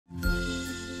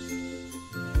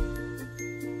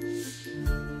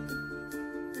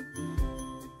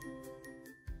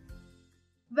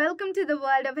Welcome to the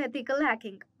world of ethical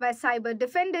hacking, where cyber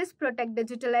defenders protect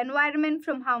digital environment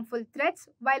from harmful threats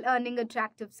while earning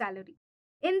attractive salary.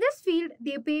 In this field,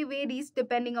 their pay varies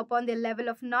depending upon their level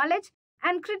of knowledge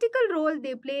and critical role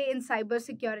they play in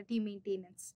cybersecurity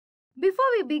maintenance. Before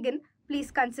we begin,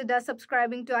 please consider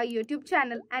subscribing to our YouTube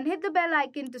channel and hit the bell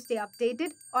icon to stay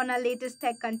updated on our latest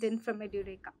tech content from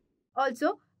Edureka.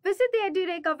 Also, visit the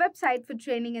Edureka website for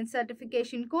training and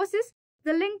certification courses,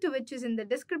 the link to which is in the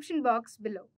description box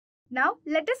below. Now,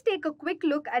 let us take a quick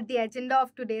look at the agenda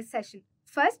of today's session.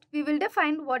 First, we will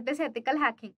define what is ethical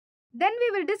hacking. Then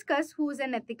we will discuss who is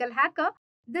an ethical hacker,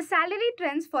 the salary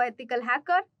trends for ethical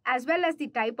hacker, as well as the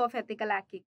type of ethical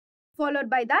hacking. Followed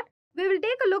by that, we will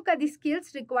take a look at the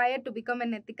skills required to become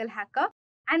an ethical hacker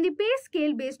and the pay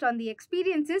scale based on the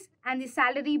experiences and the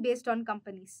salary based on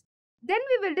companies. Then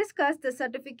we will discuss the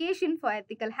certification for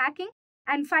ethical hacking.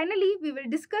 And finally, we will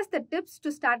discuss the tips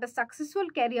to start a successful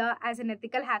career as an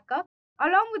ethical hacker,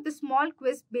 along with a small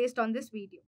quiz based on this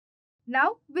video.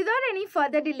 Now, without any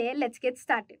further delay, let's get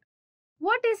started.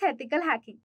 What is ethical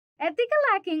hacking? Ethical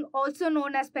hacking, also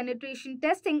known as penetration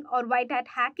testing or white hat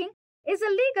hacking, is a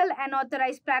legal and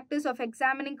authorized practice of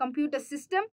examining computer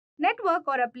system, network,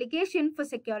 or application for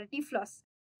security flaws.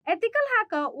 Ethical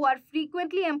hackers who are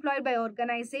frequently employed by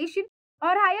organizations or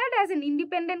hired as an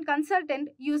independent consultant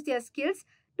use their skills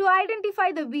to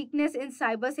identify the weakness in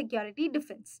cybersecurity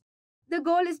defense. The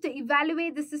goal is to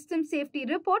evaluate the system safety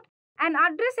report and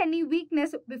address any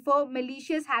weakness before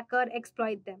malicious hackers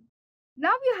exploit them.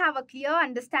 Now you have a clear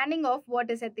understanding of what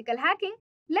is ethical hacking.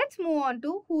 Let's move on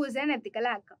to who is an ethical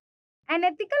hacker. An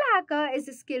ethical hacker is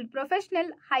a skilled professional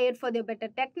hired for their better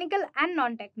technical and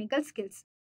non-technical skills,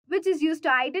 which is used to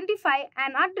identify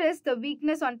and address the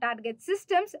weakness on target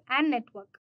systems and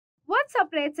network. What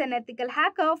separates an ethical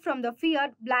hacker from the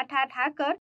feared black hat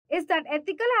hacker is that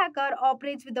ethical hacker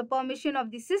operates with the permission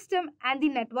of the system and the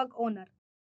network owner.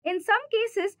 In some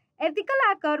cases, ethical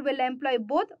hacker will employ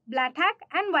both black hat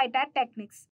and white hat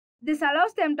techniques. This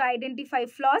allows them to identify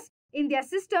flaws in their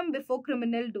system before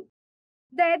criminals do.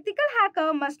 The ethical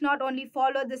hacker must not only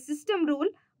follow the system rule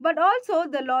but also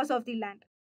the laws of the land.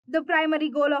 The primary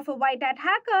goal of a white hat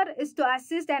hacker is to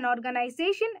assist an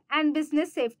organization and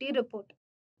business safety report.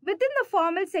 Within the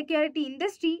formal security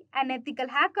industry, an ethical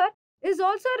hacker is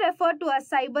also referred to as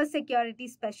cyber security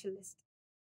specialist.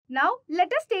 Now,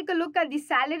 let us take a look at the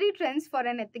salary trends for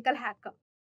an ethical hacker.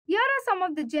 Here are some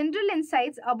of the general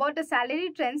insights about the salary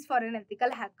trends for an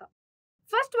ethical hacker.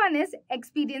 First one is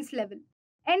experience level.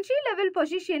 Entry-level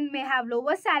position may have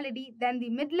lower salary than the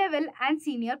mid-level and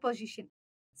senior position.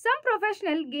 Some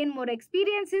professionals gain more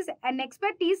experiences and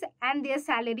expertise and their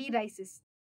salary rises.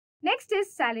 Next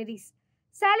is salaries.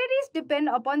 Salaries depend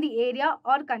upon the area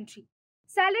or country.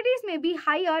 Salaries may be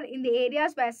higher in the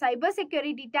areas where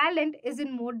cybersecurity talent is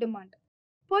in more demand.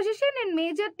 Position in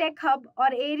major tech hub or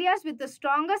areas with a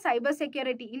stronger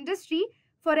cybersecurity industry,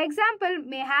 for example,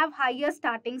 may have higher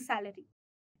starting salary.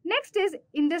 Next is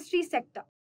industry sector.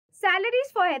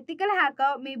 Salaries for ethical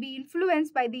hacker may be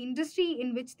influenced by the industry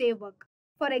in which they work.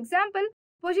 For example,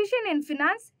 position in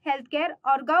finance, healthcare,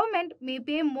 or government may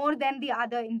pay more than the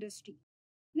other industry.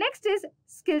 Next is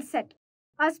skill set.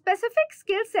 A specific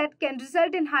skill set can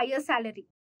result in higher salary.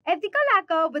 Ethical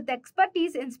hacker with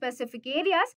expertise in specific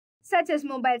areas such as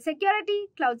mobile security,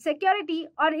 cloud security,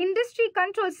 or industry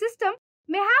control system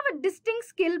may have a distinct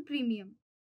skill premium.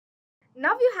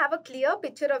 Now you have a clear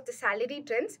picture of the salary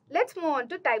trends. Let's move on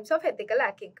to types of ethical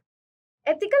hacking.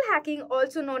 Ethical hacking,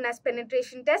 also known as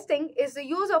penetration testing, is the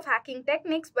use of hacking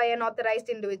techniques by an authorized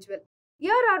individual.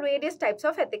 Here are various types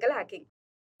of ethical hacking.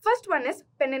 First one is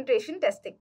penetration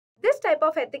testing. This type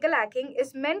of ethical hacking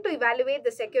is meant to evaluate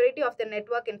the security of the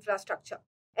network infrastructure.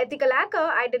 Ethical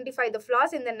hackers identify the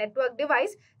flaws in the network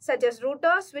device such as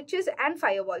routers, switches, and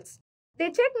firewalls.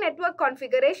 They check network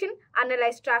configuration,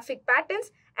 analyze traffic patterns,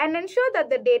 and ensure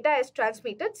that the data is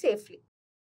transmitted safely.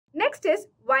 Next is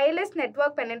wireless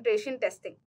network penetration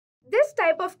testing. This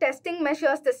type of testing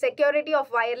measures the security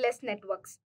of wireless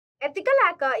networks. Ethical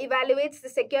hacker evaluates the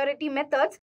security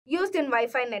methods used in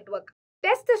Wi-Fi network,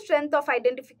 test the strength of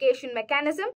identification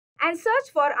mechanism, and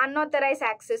search for unauthorized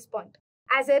access point.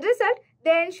 As a result,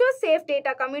 they ensure safe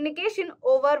data communication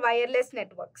over wireless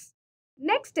networks.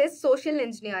 Next is social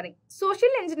engineering. Social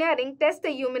engineering tests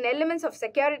the human elements of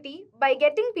security by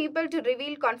getting people to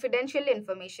reveal confidential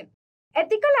information.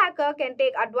 Ethical hacker can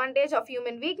take advantage of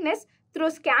human weakness through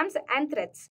scams and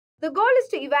threats. The goal is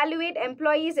to evaluate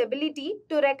employees' ability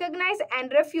to recognize and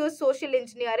refuse social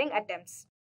engineering attempts.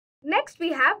 Next,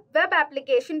 we have web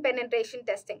application penetration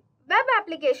testing. Web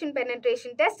application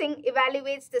penetration testing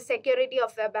evaluates the security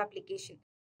of web application.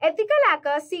 Ethical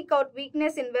hackers seek out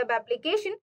weakness in web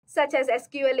application such as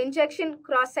SQL injection,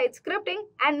 cross-site scripting,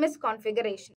 and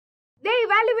misconfiguration. They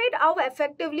evaluate how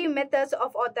effectively methods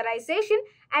of authorization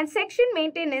and section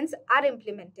maintenance are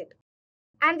implemented.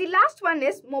 And the last one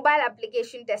is mobile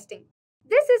application testing.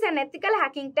 This is an ethical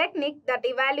hacking technique that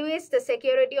evaluates the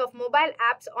security of mobile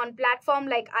apps on platforms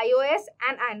like iOS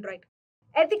and Android.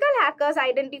 Ethical hackers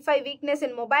identify weakness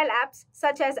in mobile apps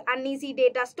such as uneasy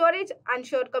data storage,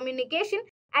 unsure communication,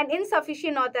 and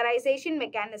insufficient authorization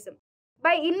mechanism.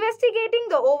 By investigating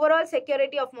the overall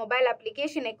security of mobile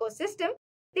application ecosystem,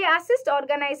 they assist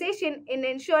organizations in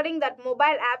ensuring that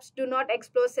mobile apps do not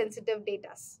expose sensitive data.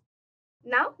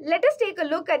 Now, let us take a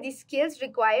look at the skills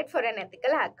required for an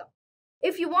ethical hacker.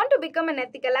 If you want to become an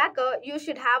ethical hacker, you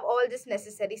should have all these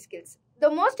necessary skills. The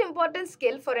most important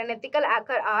skill for an ethical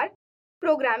hacker are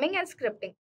programming and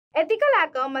scripting. Ethical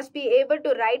hacker must be able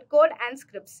to write code and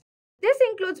scripts. This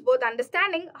includes both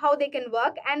understanding how they can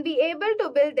work and be able to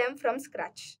build them from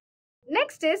scratch.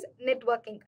 Next is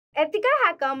networking. Ethical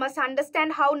hacker must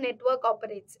understand how network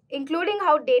operates, including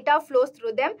how data flows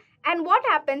through them and what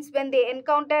happens when they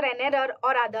encounter an error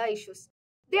or other issues.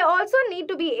 They also need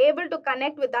to be able to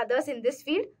connect with others in this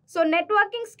field, so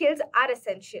networking skills are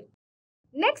essential.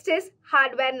 Next is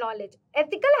hardware knowledge.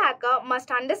 Ethical hacker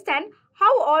must understand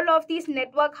how all of these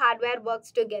network hardware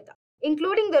works together,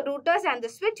 including the routers and the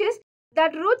switches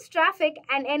that routes traffic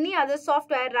and any other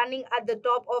software running at the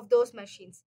top of those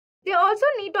machines. They also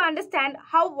need to understand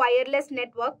how wireless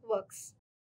network works.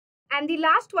 And the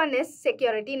last one is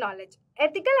security knowledge.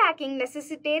 Ethical hacking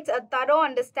necessitates a thorough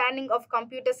understanding of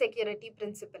computer security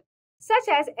principles, such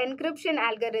as encryption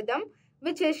algorithm,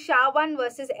 which is SHA-1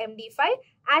 versus MD5,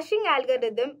 hashing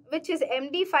algorithm, which is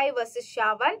MD5 versus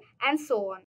SHA-1, and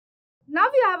so on. Now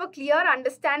you have a clear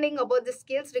understanding about the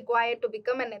skills required to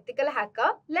become an ethical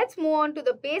hacker. Let's move on to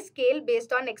the pay scale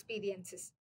based on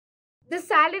experiences. The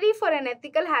salary for an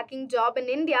ethical hacking job in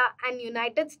India and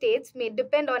United States may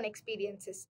depend on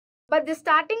experiences. But the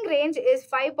starting range is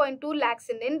 5.2 lakhs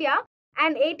in India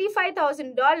and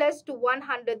 $85,000 to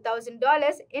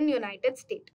 $100,000 in United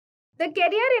States. The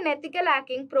career in ethical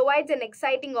hacking provides an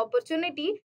exciting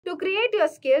opportunity to create your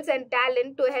skills and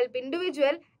talent to help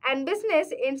individual and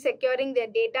business in securing their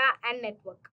data and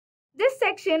network. This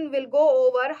section will go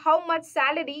over how much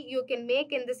salary you can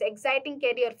make in this exciting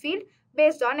career field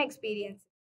based on experience.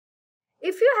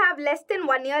 If you have less than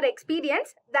 1 year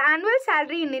experience, the annual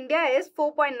salary in India is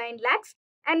 4.9 lakhs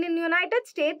and in United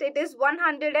States it is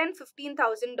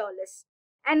 $115,000.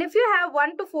 And if you have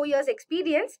 1 to 4 years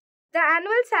experience, the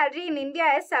annual salary in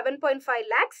India is 7.5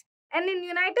 lakhs and in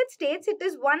United States it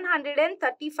is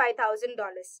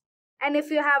 $135,000. And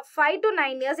if you have 5 to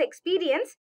 9 years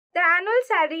experience, the annual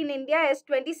salary in India is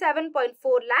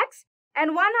 27.4 lakhs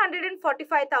and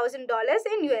 $145,000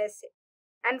 in USA.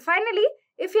 And finally,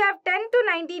 if you have 10 to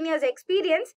 19 years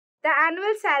experience, the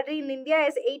annual salary in India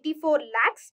is 84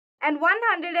 lakhs and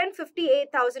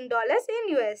 $158,000 in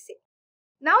USA.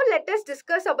 Now let us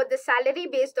discuss about the salary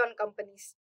based on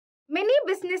companies. Many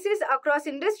businesses across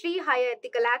industry hire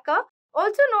ethical hacker,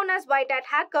 also known as white hat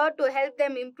hacker, to help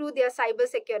them improve their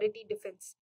cybersecurity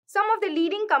defense. Some of the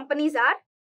leading companies are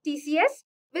TCS,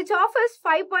 which offers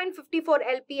 5.54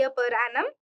 LPA per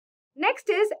annum. Next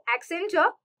is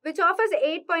Accenture, which offers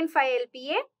 8.5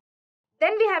 LPA.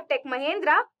 Then we have Tech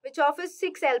Mahindra, which offers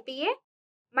 6 LPA.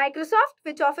 Microsoft,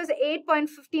 which offers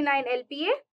 8.59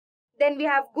 LPA. Then we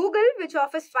have Google, which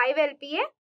offers 5 LPA.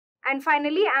 And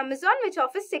finally, Amazon, which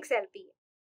offers 6 LPA.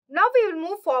 Now we will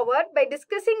move forward by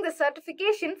discussing the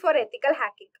certification for ethical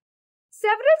hacking.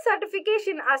 Several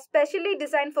certifications are specially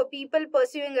designed for people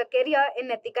pursuing a career in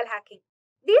ethical hacking.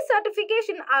 These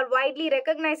certifications are widely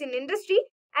recognized in industry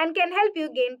and can help you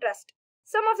gain trust.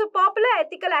 Some of the popular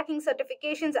ethical hacking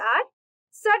certifications are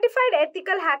Certified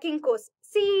Ethical Hacking Course,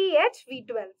 CEH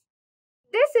V12.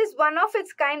 This is one of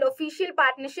its kind official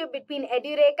partnership between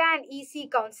Edureka and EC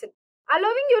Council,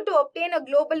 allowing you to obtain a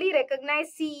globally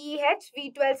recognized CEH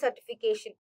V12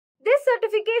 certification. This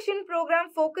certification program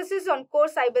focuses on core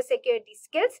cybersecurity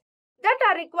skills that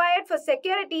are required for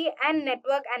security and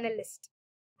network analysts.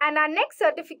 And our next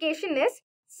certification is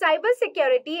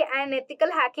Cybersecurity and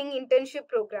Ethical Hacking Internship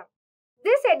Program.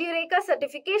 This Edureka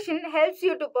certification helps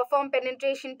you to perform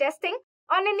penetration testing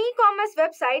on an e-commerce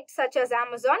website such as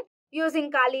Amazon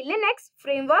using Kali Linux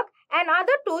framework and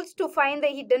other tools to find the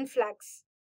hidden flags.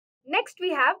 Next we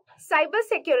have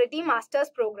Cybersecurity Masters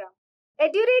Program.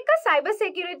 Edureka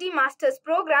Cybersecurity Masters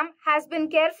Program has been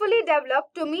carefully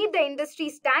developed to meet the industry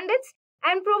standards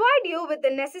and provide you with the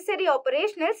necessary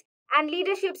operationals and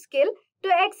leadership skill to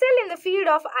excel in the field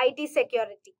of IT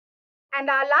security. And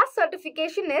our last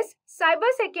certification is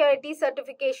Cybersecurity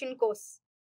Certification course.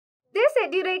 This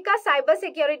Edureka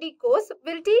Cybersecurity course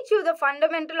will teach you the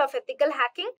fundamental of ethical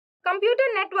hacking, computer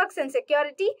networks and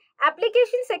security,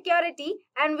 application security,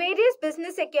 and various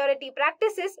business security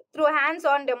practices through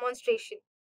hands-on demonstration.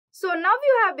 So now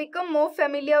you have become more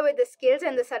familiar with the skills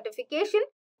and the certification.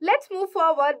 Let's move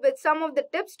forward with some of the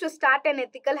tips to start an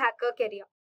ethical hacker career.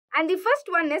 And the first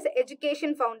one is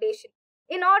education foundation.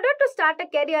 In order to start a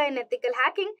career in ethical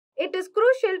hacking, it is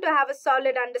crucial to have a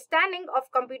solid understanding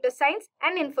of computer science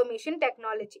and information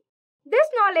technology. This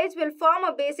knowledge will form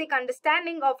a basic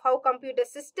understanding of how computer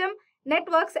system,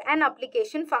 networks, and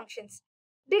application functions.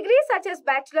 Degrees such as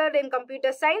Bachelor in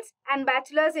Computer Science and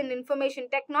Bachelor's in Information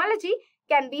Technology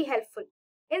can be helpful.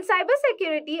 In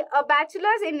cybersecurity, a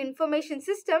Bachelor's in Information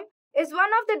System is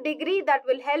one of the degrees that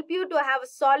will help you to have a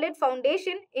solid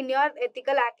foundation in your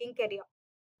ethical hacking career.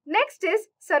 Next is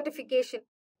certification.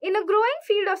 In a growing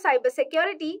field of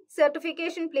cybersecurity,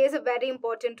 certification plays a very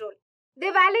important role.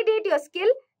 They validate your skill,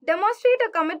 demonstrate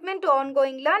a commitment to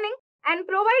ongoing learning, and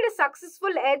provide a successful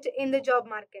edge in the job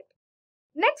market.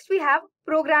 Next, we have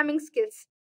programming skills.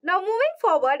 Now, moving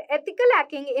forward, ethical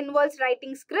hacking involves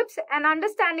writing scripts and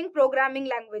understanding programming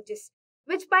languages,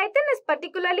 which Python is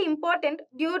particularly important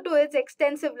due to its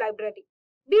extensive library.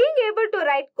 Being able to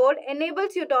write code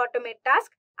enables you to automate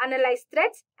tasks, analyze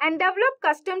threats, and develop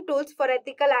custom tools for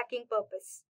ethical hacking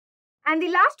purpose. And the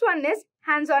last one is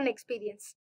hands-on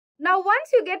experience. Now, once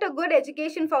you get a good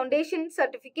education foundation,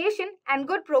 certification, and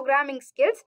good programming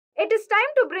skills, it is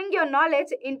time to bring your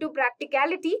knowledge into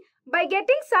practicality by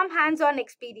getting some hands-on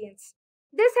experience.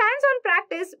 This hands-on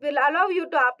practice will allow you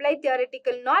to apply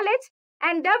theoretical knowledge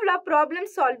and develop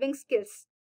problem-solving skills.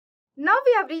 Now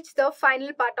we have reached the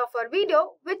final part of our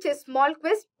video, which is small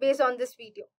quiz based on this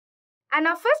video. And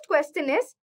our first question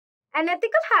is, an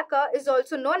ethical hacker is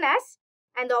also known as,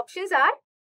 and the options are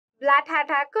black hat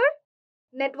hacker,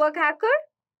 network hacker,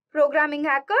 programming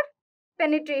hacker,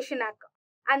 penetration hacker.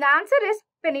 And the answer is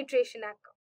penetration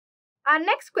hacker. Our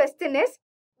next question is,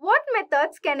 what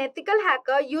methods can ethical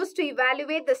hacker use to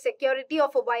evaluate the security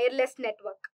of a wireless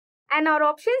network? And our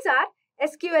options are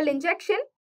SQL injection,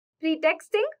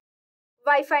 pretexting,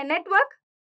 Wi-Fi network,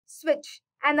 switch.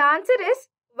 And the answer is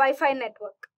Wi-Fi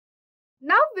network.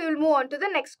 Now we will move on to the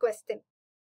next question.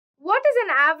 What is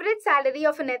an average salary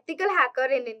of an ethical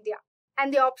hacker in India?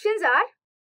 And the options are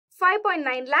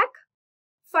 5.9 lakh,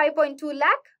 5.2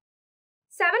 lakh,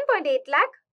 7.8 lakh,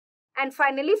 and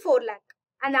finally 4 lakh.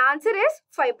 And the answer is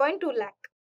 5.2 lakh.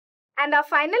 And our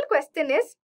final question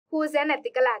is, who is an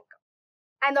ethical hacker?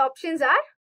 And the options are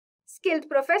skilled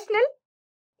professional,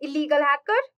 illegal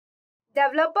hacker,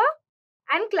 developer,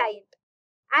 and client.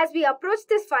 As we approach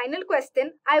this final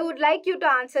question, I would like you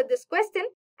to answer this question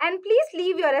and please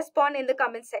leave your response in the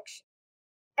comment section.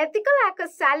 Ethical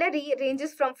hacker's salary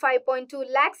ranges from 5.2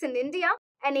 lakhs in India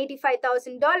and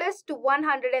 $85,000 to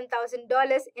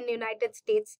 $100,000 in the United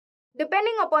States,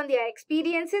 depending upon their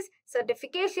experiences,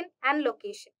 certification, and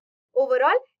location.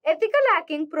 Overall, ethical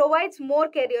hacking provides more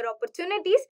career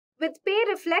opportunities, with pay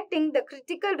reflecting the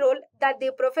critical role that they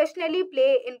professionally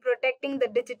play in protecting the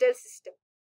digital system.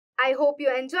 I hope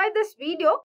you enjoyed this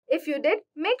video. If you did,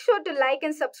 make sure to like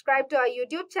and subscribe to our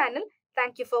YouTube channel.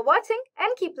 Thank you for watching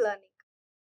and keep learning.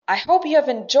 I hope you have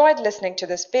enjoyed listening to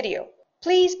this video.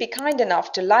 Please be kind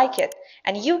enough to like it,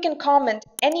 and you can comment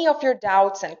any of your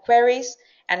doubts and queries,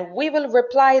 and we will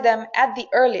reply them at the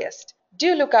earliest.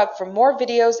 Do look out for more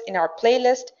videos in our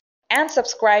playlist and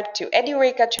subscribe to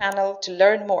Edureka channel to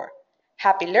learn more.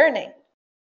 Happy learning!